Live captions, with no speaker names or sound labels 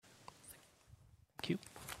Cue.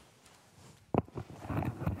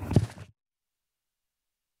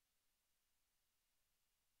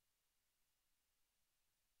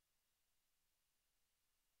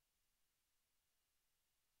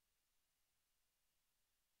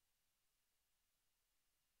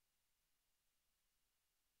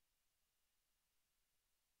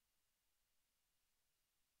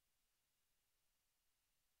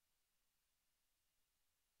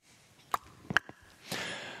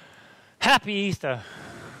 Happy Easter.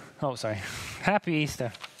 Oh, sorry. Happy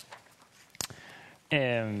Easter.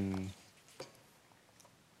 I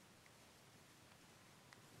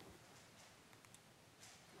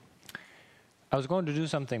was going to do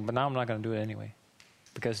something, but now I'm not going to do it anyway.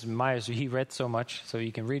 Because Myers, he read so much, so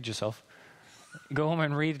you can read yourself. Go home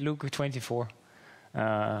and read Luke 24.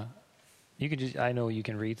 You can just, I know you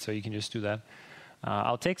can read, so you can just do that.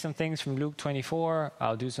 I'll take some things from Luke 24.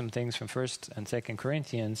 I'll do some things from 1st and 2nd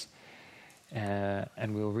Corinthians.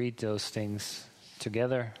 And we'll read those things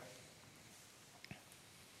together.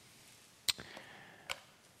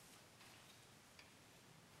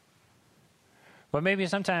 But maybe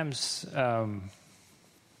sometimes,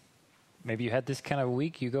 maybe you had this kind of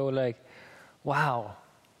week, you go like, wow,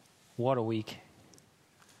 what a week.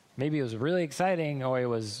 Maybe it was really exciting, or it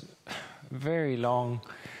was very long,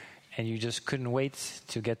 and you just couldn't wait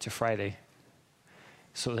to get to Friday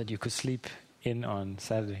so that you could sleep in on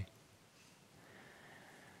Saturday.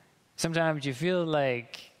 Sometimes you feel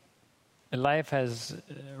like life has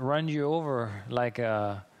run you over like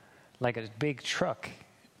a big truck,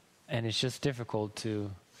 and it's just difficult to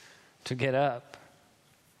get up.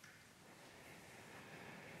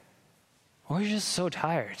 Or you're just so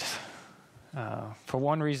tired. For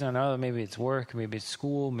one reason or another, maybe it's work, maybe it's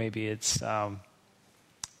school, maybe it's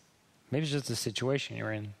just the situation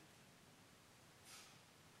you're in.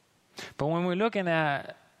 But when we're looking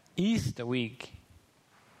at Easter week,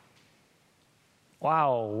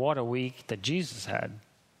 wow, what a week that Jesus had.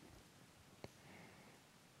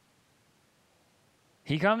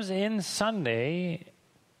 He comes in Sunday,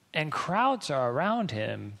 and crowds are around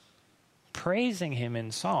him, praising him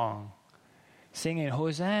in song, singing,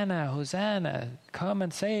 Hosanna, Hosanna, come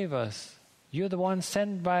and save us. You're the one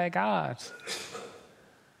sent by God.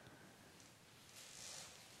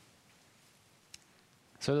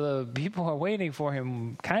 So the people are waiting for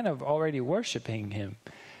him, kind of already worshiping him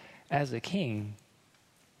as a king.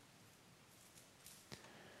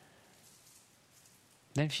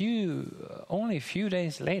 Then only a few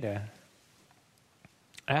days later,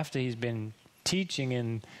 after he's been teaching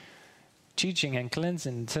and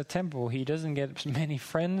cleansing the temple, he doesn't get many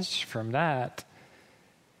friends from that.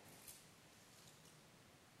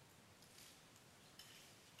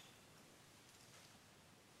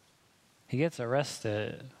 He gets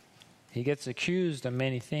arrested. He gets accused of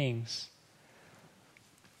many things.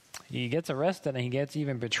 He gets arrested, and he gets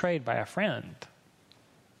even betrayed by a friend.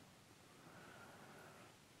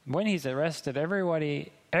 When he's arrested,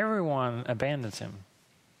 everyone abandons him.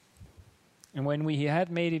 And when he had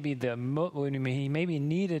when he maybe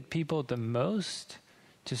needed people the most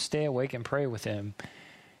to stay awake and pray with him,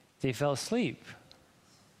 they fell asleep.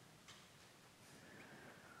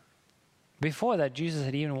 Before that, Jesus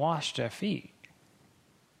had even washed their feet.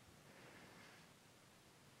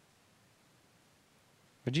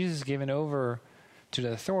 But Jesus is given over to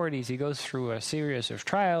the authorities. He goes through a series of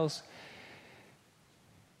trials.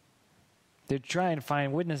 They're trying to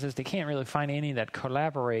find witnesses. They can't really find any that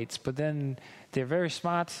collaborates, but then they're very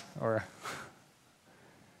smart.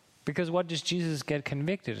 Because what does Jesus get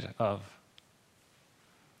convicted of?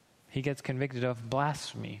 He gets convicted of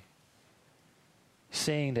blasphemy,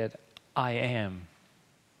 saying that I am,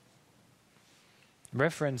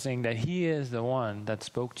 referencing that he is the one that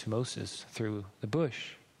spoke to Moses through the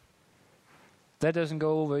bush. That doesn't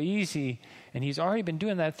go over easy, and he's already been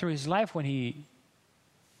doing that through his life when he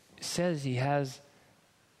says he has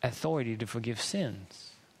authority to forgive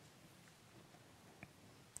sins.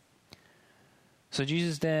 So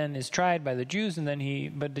Jesus then is tried by the Jews,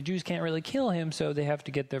 but the Jews can't really kill him, so they have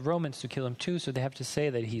to get the Romans to kill him too. So they have to say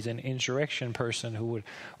that he's an insurrection person who would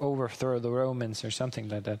overthrow the Romans or something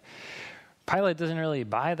like that. Pilate doesn't really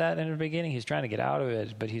buy that in the beginning. He's trying to get out of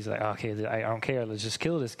it, but he's like, okay, I don't care. Let's just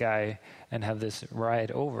kill this guy and have this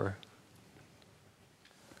riot over.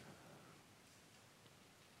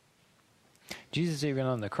 Jesus even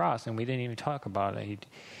on the cross, and we didn't even talk about it.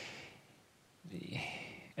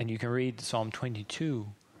 And you can read Psalm 22,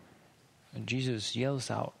 and Jesus yells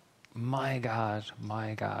out, my God,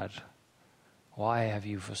 why have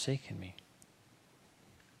you forsaken me?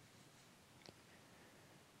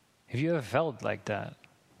 Have you ever felt like that?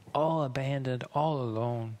 All abandoned, all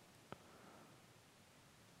alone.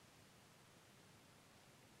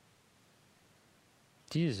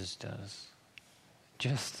 Jesus does.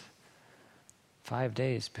 Just 5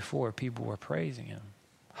 days before, people were praising him.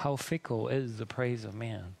 How fickle is the praise of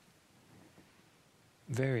man?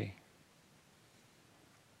 Very.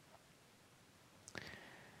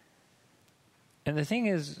 And the thing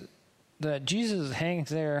is that Jesus hangs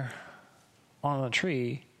there on a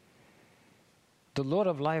tree, the Lord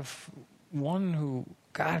of life, one who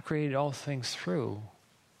God created all things through.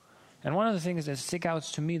 And one of the things that stick out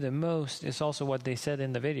to me the most is also what they said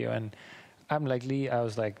in the video. And I'm like Lee, I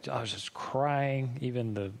was just crying.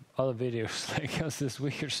 Even the other videos like us this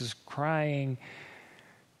week are just crying.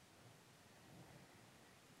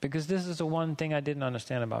 Because this is the one thing I didn't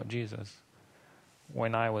understand about Jesus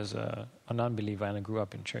when I was an unbeliever and I grew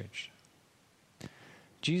up in church.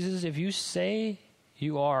 Jesus, if you say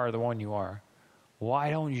you are the one you are, why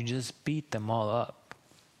don't you just beat them all up?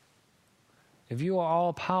 If you are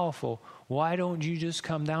all powerful, why don't you just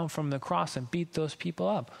come down from the cross and beat those people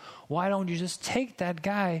up? Why don't you just take that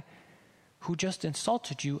guy who just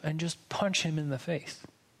insulted you and just punch him in the face?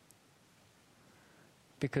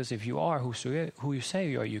 Because if you are who you say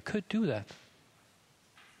you are, you could do that.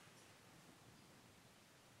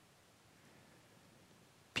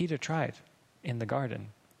 Peter tried in the garden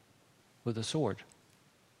with a sword.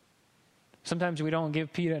 Sometimes we don't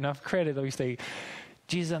give Peter enough credit. We say,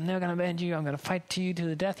 Jesus, I'm never going to bend you. I'm going to fight to you to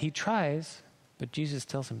the death. He tries, but Jesus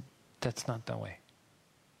tells him, that's not the way.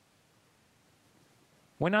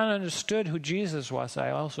 When I understood who Jesus was,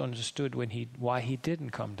 I also understood why he didn't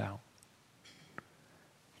come down.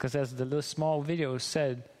 Because as the little small video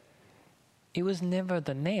said, it was never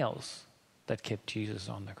the nails that kept Jesus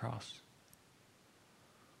on the cross.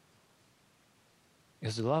 It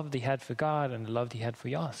was the love that he had for God and the love that he had for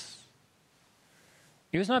us.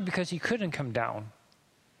 It was not because he couldn't come down.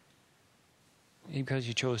 Because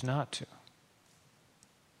he chose not to.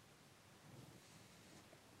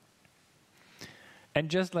 And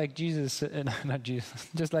just like just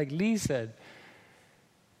like Lee said,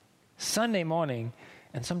 Sunday morning,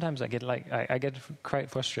 and sometimes I get quite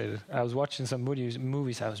frustrated. I was watching some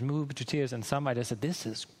movies, I was moved to tears, and somebody said,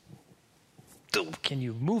 can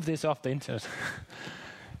you move this off the internet?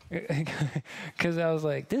 Because I was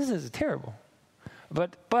like, this is terrible.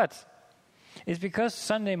 But it's because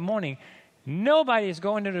Sunday morning, nobody is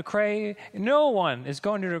going to the grave. No one is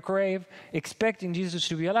going to the grave expecting Jesus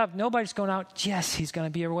to be alive. Nobody's going out, yes, he's going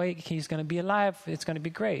to be awake. He's going to be alive. It's going to be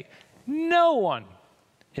great. No one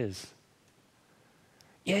is.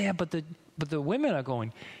 Yeah, but the women are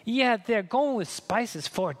going. Yeah, they're going with spices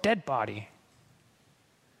for a dead body.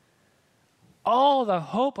 All the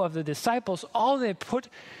hope of the disciples, all they put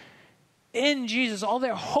in Jesus, all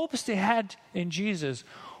their hopes they had in Jesus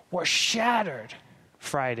were shattered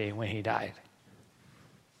Friday when he died.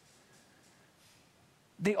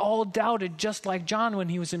 They all doubted, just like John when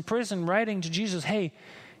he was in prison writing to Jesus, hey,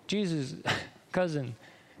 Jesus,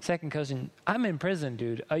 second cousin, I'm in prison,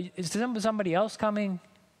 dude. Is somebody else coming?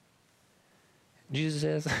 Jesus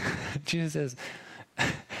says,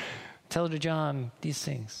 tell to John these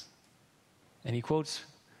things. And he quotes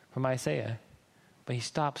from Isaiah, but he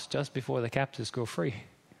stops just before the captives go free.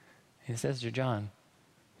 He says to John,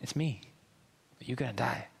 it's me, but you're going to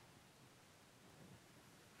die.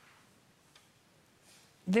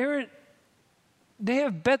 They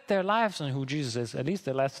have bet their lives on who Jesus is, at least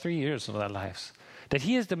the last 3 years of their lives. That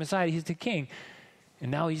he is the Messiah, he's the King,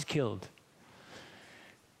 and now he's killed.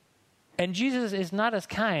 And Jesus is not as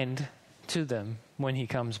kind to them when he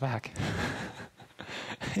comes back.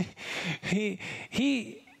 he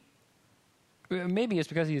maybe it's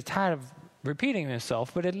because he's tired of repeating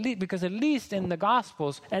himself, but because at least in the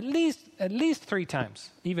Gospels, at least 3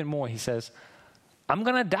 times, even more, he says, I'm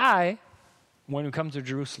going to die when we come to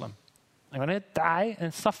Jerusalem. I'm going to die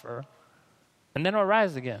and suffer, and then I'll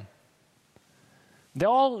rise again. They're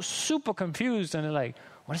all super confused, and they're like,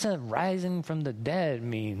 what does that rising from the dead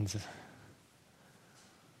means?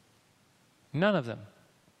 None of them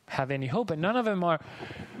have any hope, and none of them are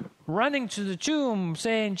running to the tomb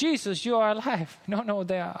saying, Jesus, you are alive. No,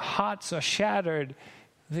 their hearts are shattered.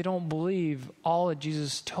 They don't believe all that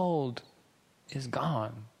Jesus told is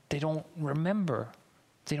gone. They don't remember.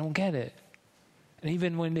 They don't get it. And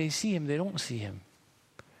even when they see him, they don't see him.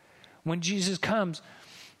 When Jesus comes,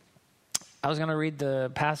 I was going to read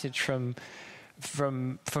the passage from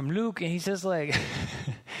Luke, and he says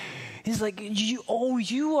he's like,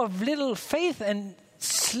 you of little faith and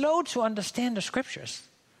slow to understand the scriptures.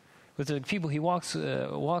 With the people he walks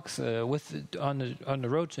with on the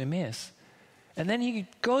road to Emmaus. And then he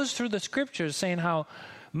goes through the scriptures saying how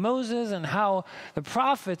Moses and how the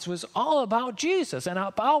prophets was all about Jesus and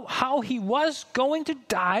about how he was going to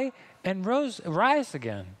die and rise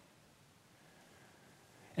again.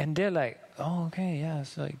 And they're like, oh, okay, yeah.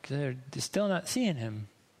 It's like they're still not seeing him.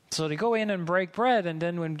 So they go in and break bread, and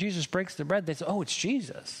then when Jesus breaks the bread, they say, oh, it's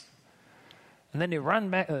Jesus. And then they run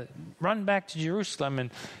back to Jerusalem, and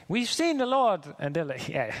we've seen the Lord. And they're like,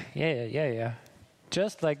 yeah.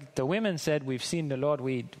 Just like the women said, we've seen the Lord.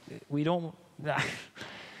 We don't...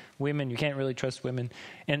 women, you can't really trust women.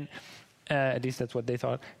 And at least that's what they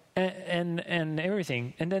thought. And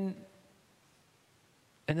everything. And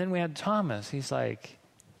then we had Thomas. He's like,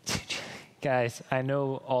 guys, I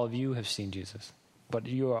know all of you have seen Jesus, but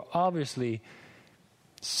you are obviously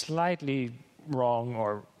slightly wrong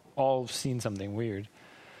or all seen something weird.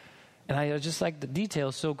 And I just like the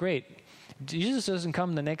details so great. Jesus doesn't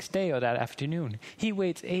come the next day or that afternoon. He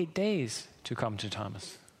waits 8 days to come to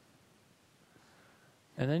Thomas.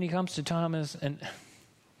 And then he comes to Thomas, and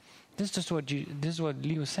this is what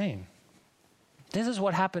Lee was saying. This is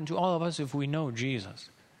what happened to all of us if we know Jesus.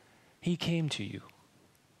 He came to you.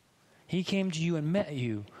 He came to you and met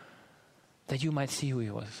you that you might see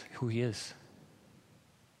who he is.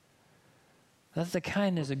 That's the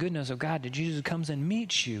kindness, the goodness of God, that Jesus comes and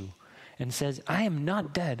meets you and says, I am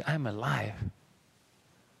not dead, I am alive.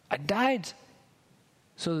 I died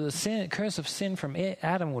so the curse of sin from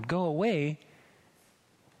Adam would go away,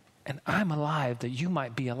 and I'm alive that you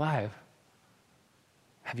might be alive.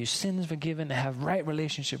 Have your sins forgiven and have right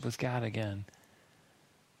relationship with God again,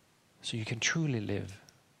 so you can truly live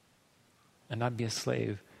and not be a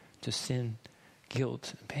slave to sin,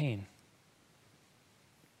 guilt, and pain.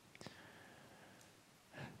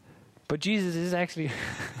 But Jesus is actually,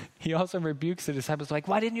 he also rebukes the disciples, like,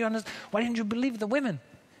 why didn't you believe the women?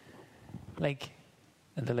 And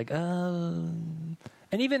they're like,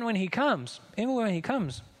 And even when he comes,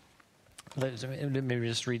 let me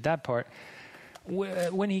just read that part.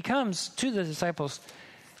 When he comes to the disciples,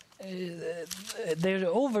 they're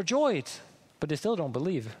overjoyed, but they still don't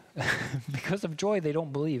believe. Because of joy, they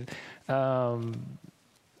don't believe. We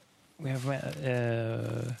have,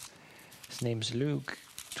 his name is Luke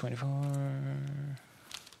 24.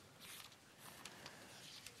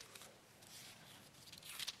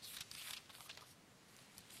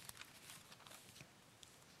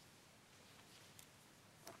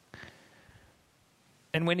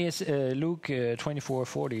 And when he is Luke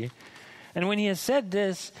 24:40, and when he has said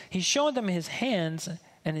this, he showed them his hands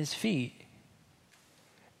and his feet.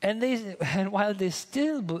 And while they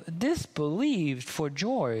still disbelieved for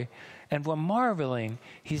joy and were marveling,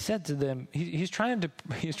 he said to them, he's trying to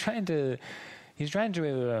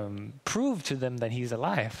prove to them that he's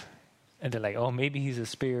alive. And they're like, oh, maybe he's a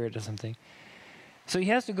spirit or something. So he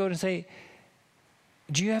has to go and say,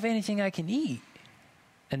 do you have anything I can eat?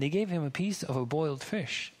 And they gave him a piece of a boiled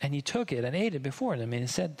fish, and he took it and ate it before them, and he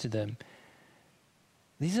said to them,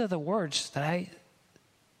 these are the words that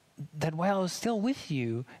while I was still with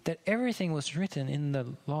you, that everything was written in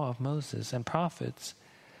the law of Moses and prophets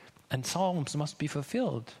and Psalms must be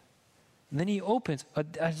fulfilled. And then he opens, I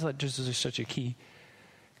just thought this is such a key,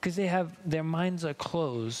 because their minds are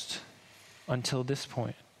closed until this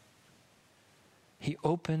point. He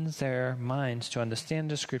opens their minds to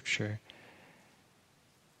understand the scripture.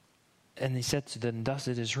 And he said to them, thus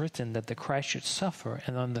it is written that the Christ should suffer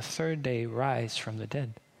and on the third day rise from the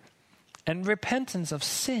dead. And repentance of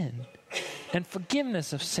sin and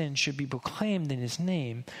forgiveness of sin should be proclaimed in his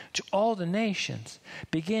name to all the nations,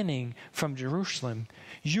 beginning from Jerusalem.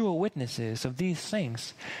 You are witnesses of these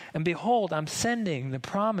things. And behold, I'm sending the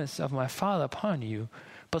promise of my Father upon you,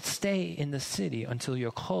 but stay in the city until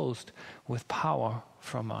you're clothed with power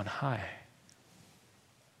from on high.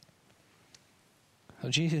 So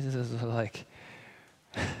Jesus is like,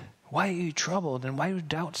 why are you troubled and why do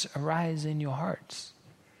doubts arise in your hearts?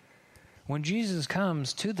 When Jesus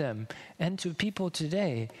comes to them and to people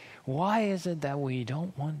today, why is it that we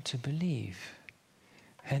don't want to believe?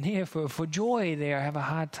 And here for joy they have a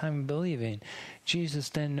hard time believing. Jesus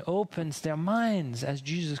then opens their minds as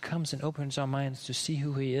Jesus comes and opens our minds to see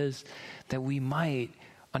who he is, that we might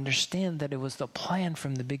understand that it was the plan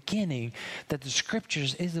from the beginning, that the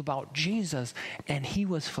scriptures is about Jesus and he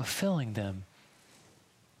was fulfilling them.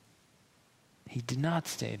 He did not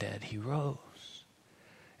stay dead, he rose.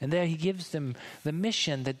 And there he gives them the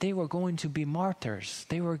mission that they were going to be martyrs.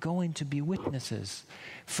 They were going to be witnesses.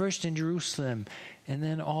 First in Jerusalem and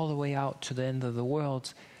then all the way out to the end of the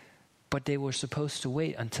world. But they were supposed to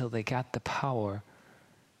wait until they got the power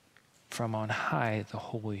from on high, the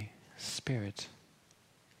Holy Spirit.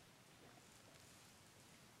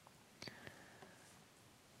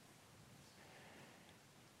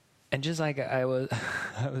 And just like I was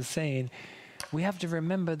saying, we have to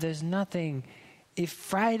remember there's nothing. If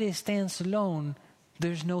Friday stands alone,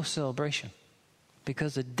 there's no celebration,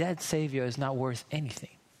 because a dead Savior is not worth anything.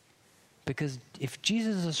 Because if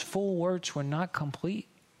Jesus' full words were not complete,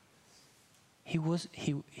 he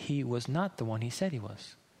was not the one he said he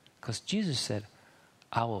was. Because Jesus said,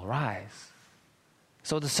 I will rise.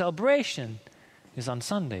 So the celebration is on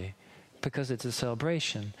Sunday, because it's a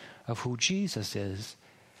celebration of who Jesus is.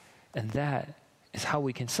 And that is how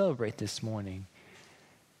we can celebrate this morning.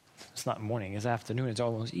 It's not morning, it's afternoon, it's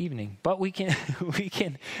almost evening. But we can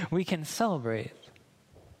we can celebrate.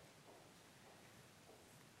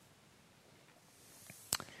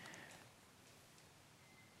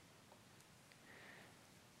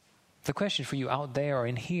 The question for you out there or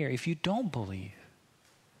in here, if you don't believe,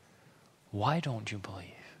 why don't you believe?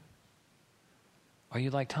 Are you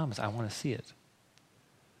like Thomas? I want to see it.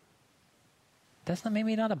 That's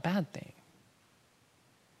maybe not a bad thing.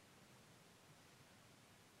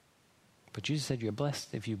 But Jesus said you're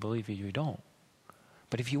blessed if you believe it, you don't.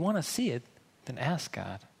 But if you want to see it, then ask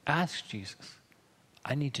God. Ask Jesus.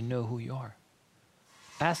 I need to know who you are.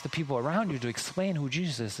 Ask the people around you to explain who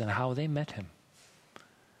Jesus is and how they met him.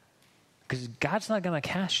 Because God's not going to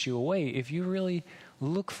cast you away if you really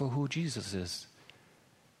look for who Jesus is.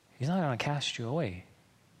 He's not going to cast you away.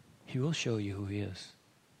 He will show you who he is.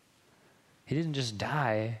 He didn't just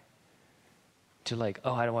die to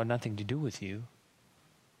I don't want nothing to do with you.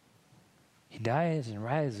 He dies and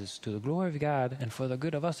rises to the glory of God and for the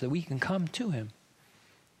good of us, that we can come to him.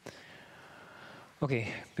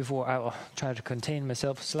 Okay, before I will try to contain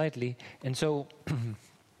myself slightly. And so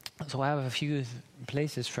I have a few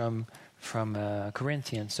places from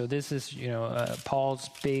Corinthians. So this is, Paul's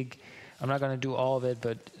big, I'm not going to do all of it,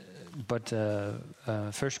 but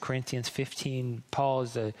 1 Corinthians 15, Paul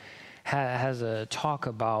has a talk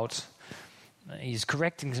about, he's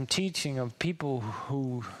correcting some teaching of people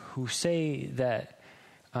who say that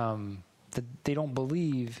they don't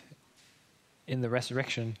believe in the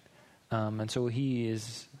resurrection. And so he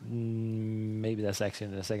is, maybe that's actually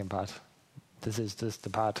in the second part. This is just the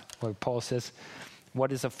part where Paul says,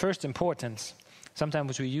 what is of first importance?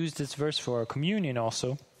 Sometimes we use this verse for communion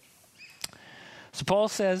also. So Paul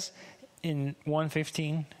says in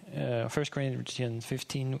 1:15, 1 Corinthians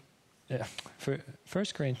 15, 1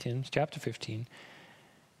 Corinthians chapter 15,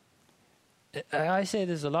 I say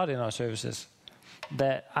this a lot in our services,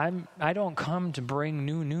 that I don't come to bring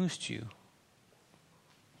new news to you.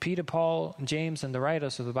 Peter, Paul, James, and the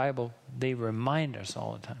writers of the Bible, they remind us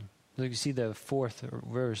all the time. So you see the fourth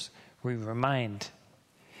verse, we remind.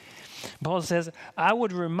 Paul says, I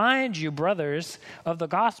would remind you, brothers, of the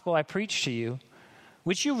gospel I preached to you,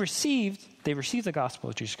 which you received. They received the gospel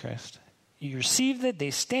of Jesus Christ. You received it, they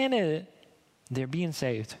stand in it, they're being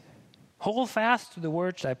saved. Hold fast to the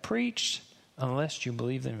words I preached, unless you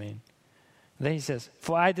believe in me. Then he says,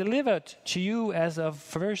 for I delivered to you as of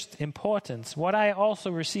first importance what I also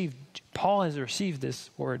received. Paul has received this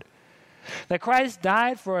word. That Christ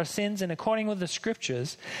died for our sins in according with the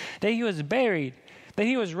scriptures, that he was buried, that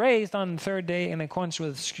he was raised on the third day in accordance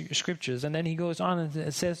with the scriptures. And then he goes on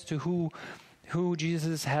and says to who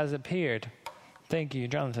Jesus has appeared. Thank you,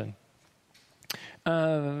 Jonathan.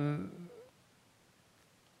 And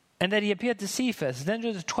that he appeared to Cephas, then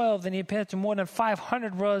to the 12, then he appeared to more than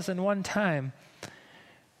 500 brothers in one time.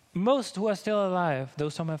 Most who are still alive, though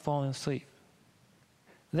some have fallen asleep.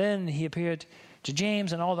 Then he appeared to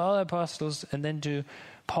James and all the other apostles, and then to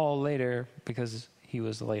Paul later, because he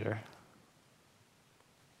was later.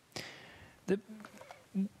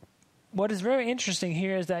 What is very interesting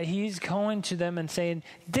here is that he's going to them and saying,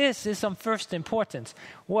 this is some first importance.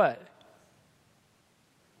 What?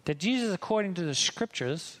 That Jesus, according to the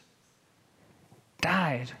scriptures,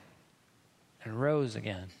 died and rose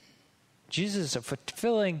again. Jesus is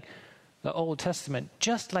fulfilling the Old Testament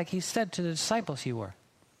just like he said to the disciples he were.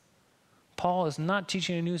 Paul is not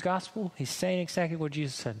teaching a new gospel. He's saying exactly what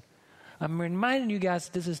Jesus said. I'm reminding you guys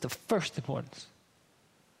this is the first importance.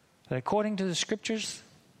 That according to the scriptures,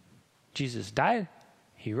 Jesus died,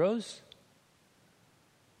 he rose.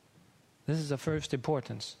 This is the first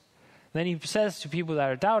importance. Then he says to people that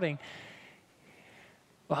are doubting,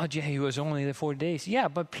 well, yeah, he was only there 40 days. Yeah,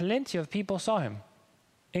 but plenty of people saw him,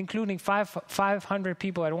 including 500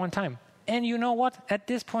 people at one time. And you know what? At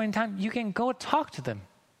this point in time, you can go talk to them,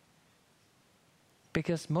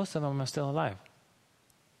 because most of them are still alive.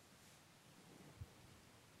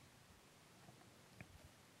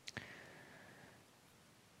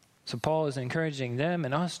 So Paul is encouraging them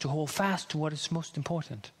and us to hold fast to what is most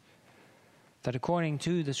important. That according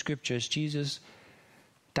to the scriptures, Jesus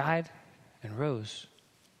died and rose.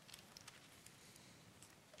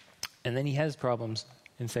 And then he has problems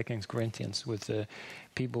in 2 Corinthians with the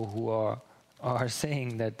people who are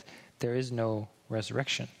saying that there is no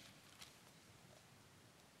resurrection.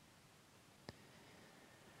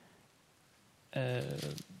 And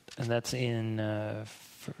that's in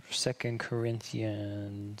 2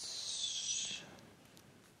 Corinthians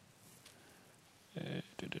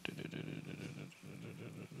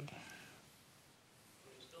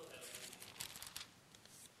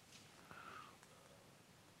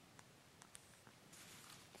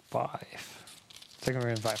 5. 2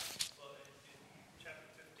 Corinthians 5. Well, in chapter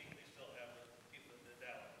 15, they still have the people that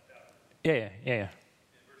doubt. Yeah. In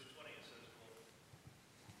verse 20, it says,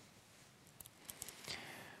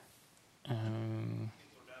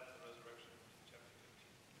 people are doubting the resurrection in chapter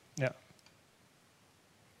 15. Yeah.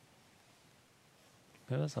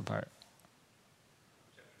 Where was that part?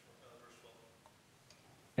 Verse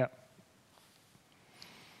 12. Yeah.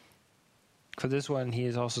 For this one, he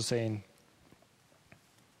is also saying,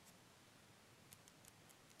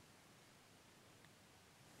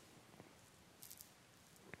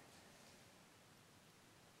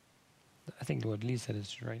 I think what Lee said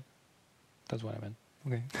is right. That's what I meant.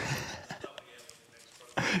 Okay.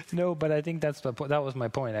 No, but I think that was my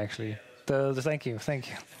point, actually. Thank you.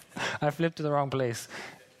 I flipped to the wrong place.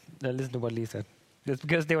 Listen to what Lee said. It's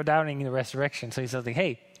because they were doubting the resurrection. So he says,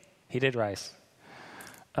 hey, he did rise.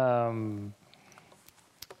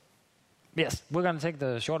 Yes, we're going to take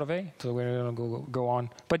the shorter way, so we're going to go on.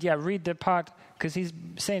 But yeah, read the part, because he's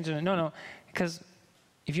saying to them, no, because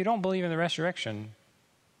if you don't believe in the resurrection,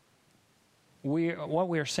 what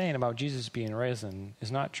we're saying about Jesus being risen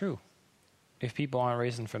is not true. If people aren't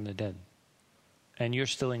risen from the dead, and you're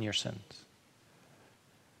still in your sins.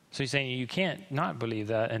 So he's saying you can't not believe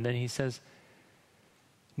that, and then he says,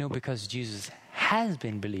 no, because Jesus has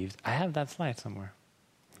been believed. I have that slide somewhere.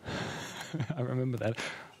 I remember that.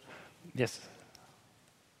 Yes.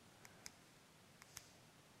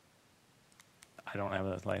 I don't have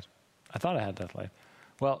that slide. I thought I had that slide.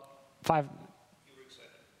 Well, 5. You were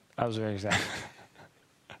excited. I was very excited.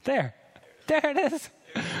 There it is.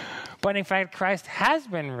 But in fact, Christ has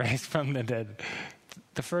been raised from the dead.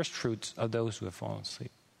 The first fruits of those who have fallen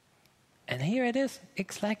asleep. And here it is,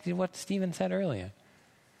 exactly what Stephen said earlier.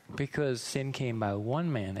 Because sin came by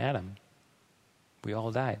one man, Adam, we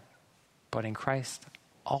all died. But in Christ,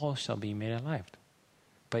 all shall be made alive.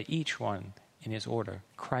 But each one in his order.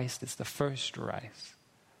 Christ is the first to rise.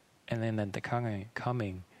 And then at the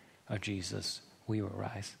coming of Jesus, we will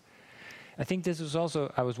rise. I think this was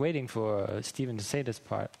also, I was waiting for Stephen to say this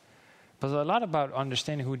part. But a lot about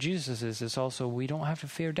understanding who Jesus is also we don't have to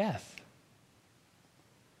fear death.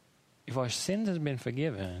 If our sins have been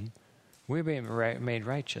forgiven, we're being made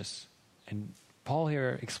righteous. And Paul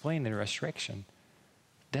here explained in resurrection,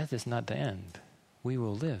 death is not the end. We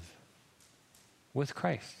will live with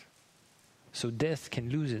Christ. So death can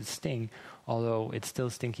lose its sting, although it's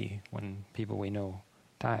still stinky when people we know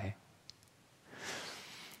die.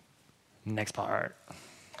 Next part.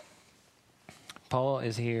 Paul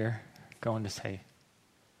is here going to say,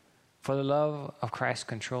 for the love of Christ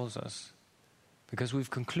controls us, because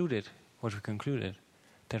we've concluded what we concluded,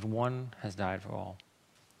 that one has died for all.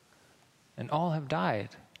 And all have died,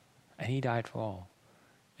 and he died for all.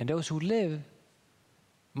 And those who live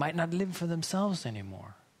might not live for themselves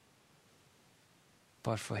anymore,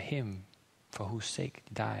 but for him, for whose sake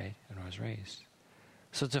he died and was raised.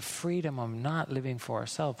 So it's a freedom of not living for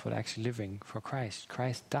ourselves, but actually living for Christ.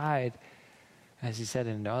 Christ died, as he said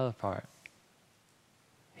in the other part.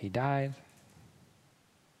 He died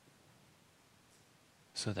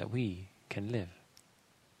so that we can live.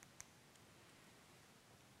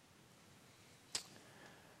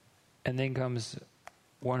 And then comes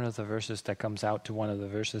one of the verses that comes out to one of the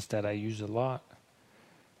verses that I use a lot.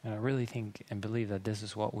 And I really think and believe that this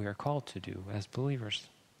is what we are called to do as believers.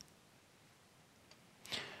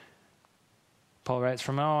 Paul writes,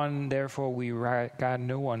 from now on, therefore, we regard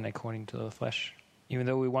no one according to the flesh. Even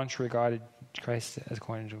though we once regarded Christ as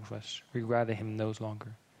according to the flesh, we regard him no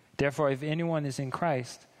longer. Therefore, if anyone is in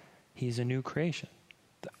Christ, he is a new creation.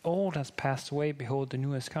 The old has passed away, behold, the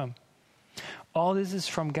new has come. All this is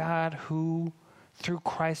from God, who through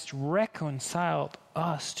Christ reconciled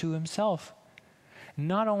us to himself.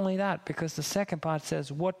 Not only that, because the second part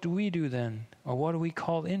says, what do we do then? Or what are we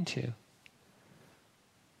called into?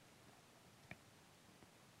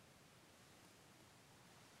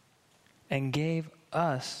 And gave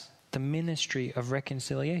us the ministry of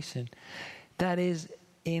reconciliation. That is,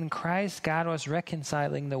 in Christ, God was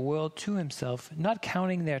reconciling the world to himself, not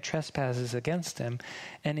counting their trespasses against them,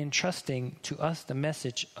 and entrusting to us the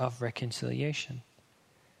message of reconciliation.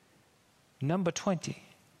 Number 20.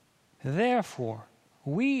 Therefore,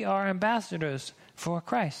 we are ambassadors for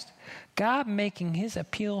Christ, God making his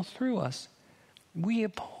appeal through us. We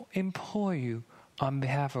implore you, on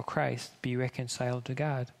behalf of Christ, be reconciled to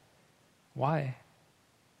God. Why?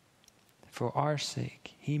 For our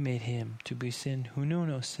sake, he made him to be sin who knew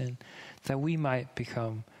no sin, that we might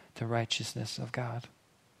become the righteousness of God.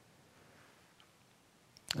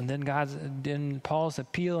 And then Paul's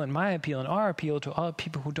appeal and my appeal and our appeal to all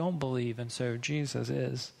people who don't believe and serve Jesus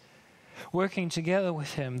is, working together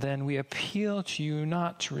with him, then we appeal to you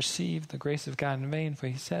not to receive the grace of God in vain. For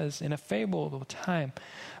he says, in a favorable time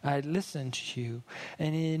I listened to you,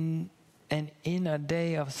 and in a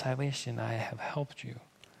day of salvation I have helped you.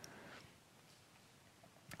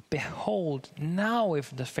 Behold, now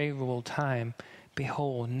if the favorable time,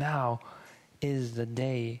 behold, now is the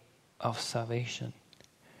day of salvation.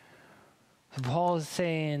 Paul is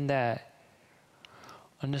saying that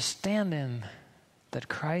understanding that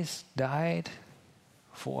Christ died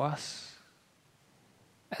for us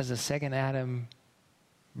as the second Adam,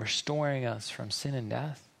 restoring us from sin and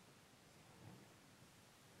death,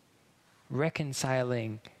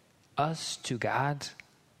 reconciling us to God,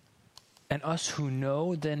 and us who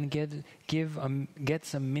know then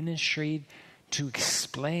gets a ministry to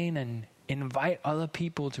explain and invite other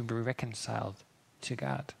people to be reconciled to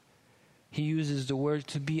God. He uses the word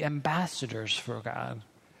to be ambassadors for God.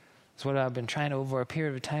 That's what I've been trying over a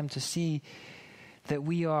period of time to see, that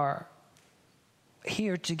we are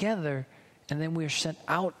here together and then we're sent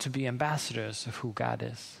out to be ambassadors of who God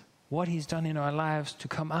is. What he's done in our lives to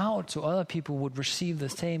come out so other people would receive the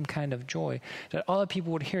same kind of joy, that other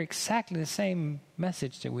people would hear exactly the same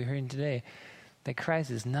message that we're hearing today, that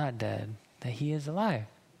Christ is not dead, that he is alive,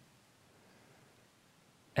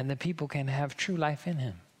 and that people can have true life in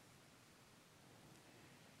him.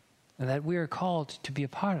 And that we are called to be a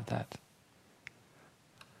part of that.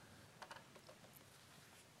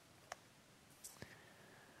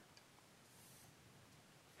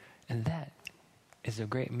 And that is a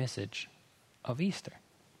great message of Easter.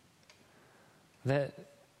 That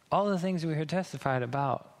all the things we heard testified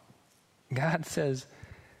about, God says,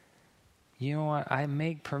 you know what, I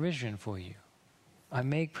make provision for you. I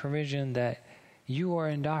make provision that you are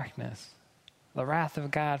in darkness, the wrath of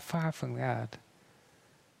God, far from God.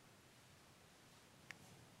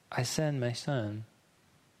 I send my son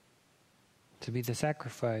to be the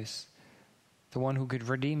sacrifice, the one who could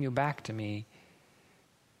redeem you back to me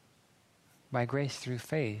by grace through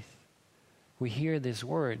faith. We hear this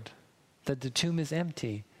word, that the tomb is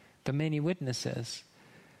empty, the many witnesses,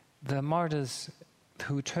 the martyrs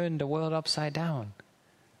who turned the world upside down,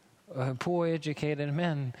 poor educated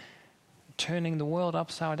men turning the world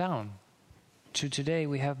upside down. To today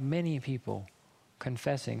we have many people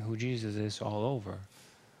confessing who Jesus is all over.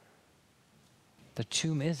 The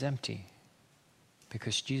tomb is empty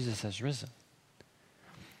because Jesus has risen.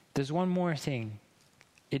 There's one more thing.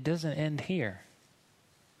 It doesn't end here.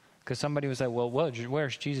 Because somebody was like, well,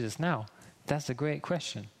 where's Jesus now? That's a great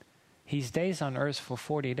question. He stays on earth for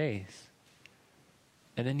 40 days.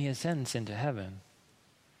 And then he ascends into heaven.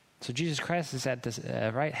 So Jesus Christ is at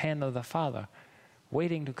the right hand of the Father,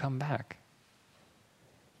 waiting to come back.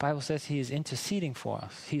 The Bible says he is interceding for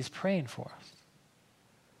us. He is praying for us.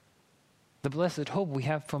 The blessed hope we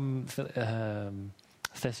have from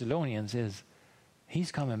Thessalonians is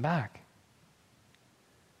he's coming back.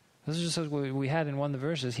 This is just what we had in one of the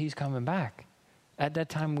verses. He's coming back. At that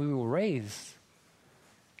time we will raise,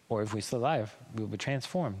 or if we're still alive, we will be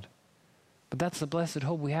transformed. But that's the blessed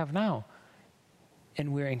hope we have now.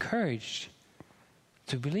 And we're encouraged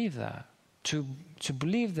to believe that. To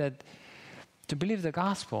believe the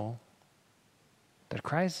gospel, that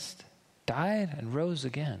Christ died and rose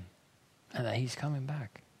again, and that he's coming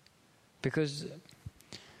back. Because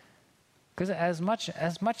as much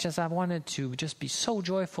as I wanted to just be so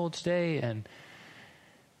joyful today, and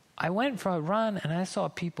I went for a run and I saw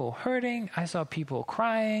people hurting, I saw people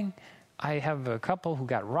crying, I have a couple who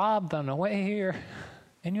got robbed on the way here,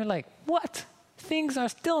 and you're like, what? Things are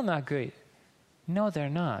still not great. No, they're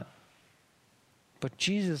not. But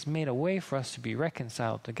Jesus made a way for us to be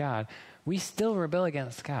reconciled to God. We still rebel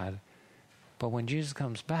against God. But when Jesus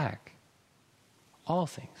comes back, all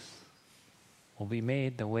things will be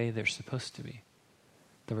made the way they're supposed to be.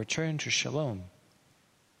 The return to shalom.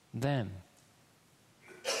 Then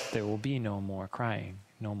there will be no more crying,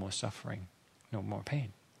 no more suffering, no more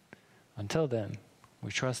pain. Until then,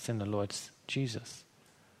 we trust in the Lord Jesus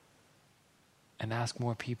and ask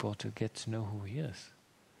more people to get to know who he is.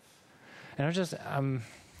 And I'm just,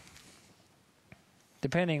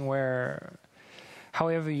 depending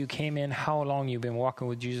however you came in, how long you've been walking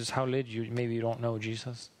with Jesus, how little maybe you don't know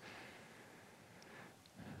Jesus.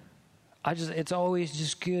 it's always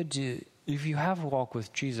just good to, if you have a walk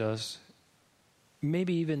with Jesus,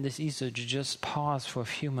 maybe even this Easter, to just pause for a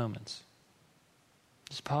few moments.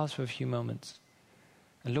 Just pause for a few moments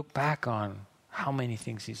and look back on how many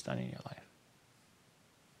things he's done in your life.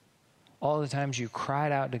 All the times you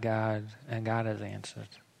cried out to God and God has answered.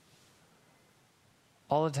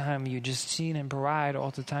 All the time you just seen him provide,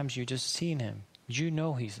 all the times you just seen him. You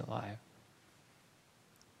know he's alive.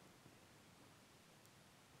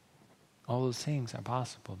 All those things are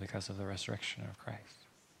possible because of the resurrection of Christ.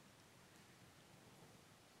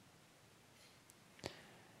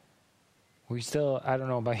 We still, I don't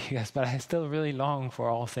know about you guys, but I still really long for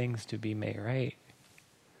all things to be made right.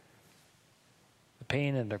 The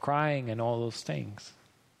pain and the crying and all those things.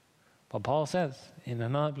 But Paul says, in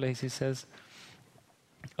another place he says,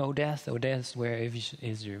 O death, where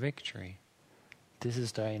is your victory? This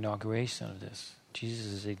is the inauguration of this.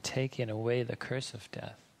 Jesus is taking away the curse of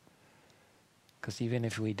death. Because even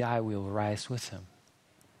if we die, we will rise with him.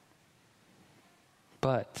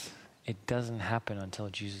 But it doesn't happen until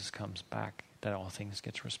Jesus comes back that all things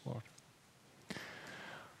get restored.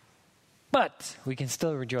 But we can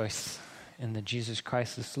still rejoice in that Jesus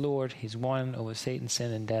Christ is Lord. He's won over Satan,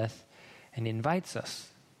 sin, and death. And he invites us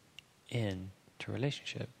into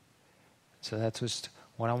relationship. So that's just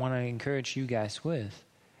what I want to encourage you guys with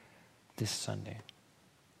this Sunday.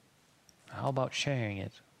 How about sharing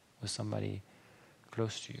it with somebody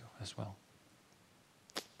close to you as well?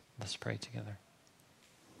 Let's pray together.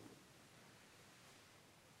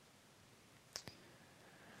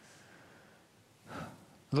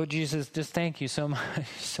 Lord Jesus, just thank you so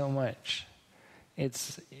much.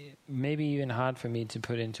 It's maybe even hard for me to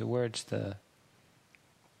put into words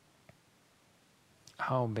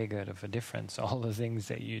how big of a difference all the things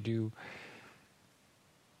that you do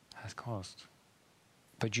has caused.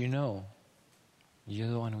 But you know, you're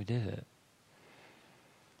the one who did it.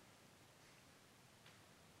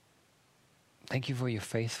 Thank you for your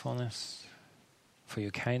faithfulness, for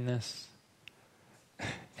your kindness.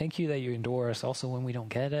 Thank you that you endure us also when we don't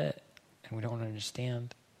get it and we don't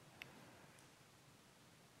understand.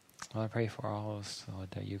 Lord, I pray for all of us, Lord,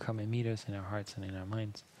 that you come and meet us in our hearts and in our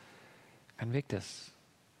minds. Convict us.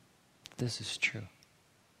 This is true.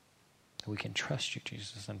 That we can trust you,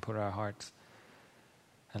 Jesus, and put our hearts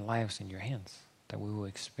and lives in your hands. That we will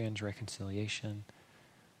experience reconciliation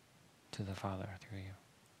to the Father through you.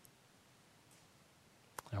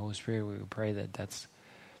 And Holy Spirit, we pray that that's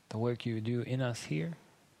the work you do in us here.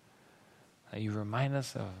 That you remind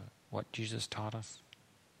us of what Jesus taught us.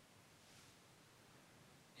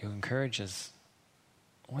 You encourage us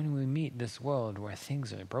when we meet this world where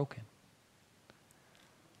things are broken.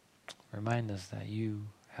 Remind us that you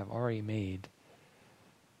have already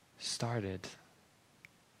started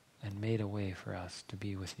and made a way for us to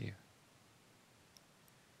be with you.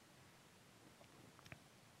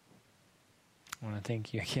 I want to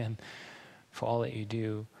thank you again for all that you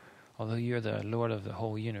do. Although you're the Lord of the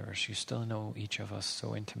whole universe, you still know each of us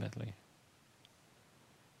so intimately.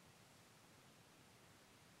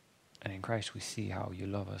 And in Christ we see how you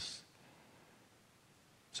love us.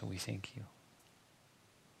 So we thank you.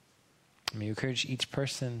 May you encourage each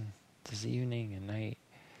person this evening and night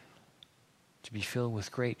to be filled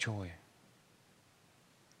with great joy.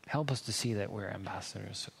 Help us to see that we're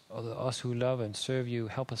ambassadors. Us who love and serve you,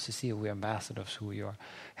 help us to see that we're ambassadors who we are.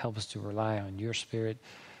 Help us to rely on your Spirit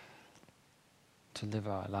to live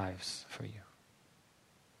our lives for you.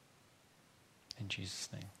 In Jesus'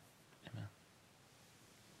 name,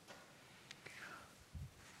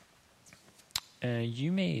 amen.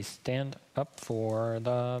 You may stand up for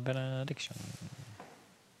the benediction.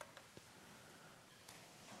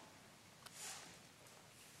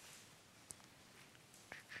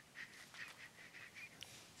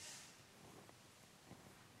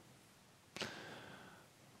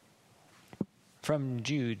 From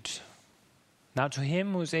Jude. Now to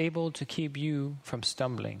him who is able to keep you from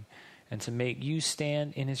stumbling and to make you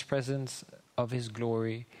stand in his presence of his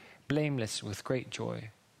glory, blameless with great joy,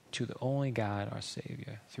 to the only God our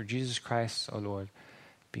Savior, through Jesus Christ our Lord,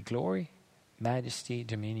 be glory, majesty,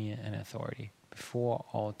 dominion, and authority before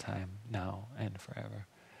all time, now and forever.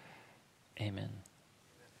 Amen.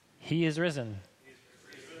 He is risen.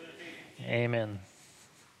 Amen.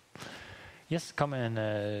 Yes, come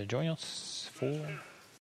and join us for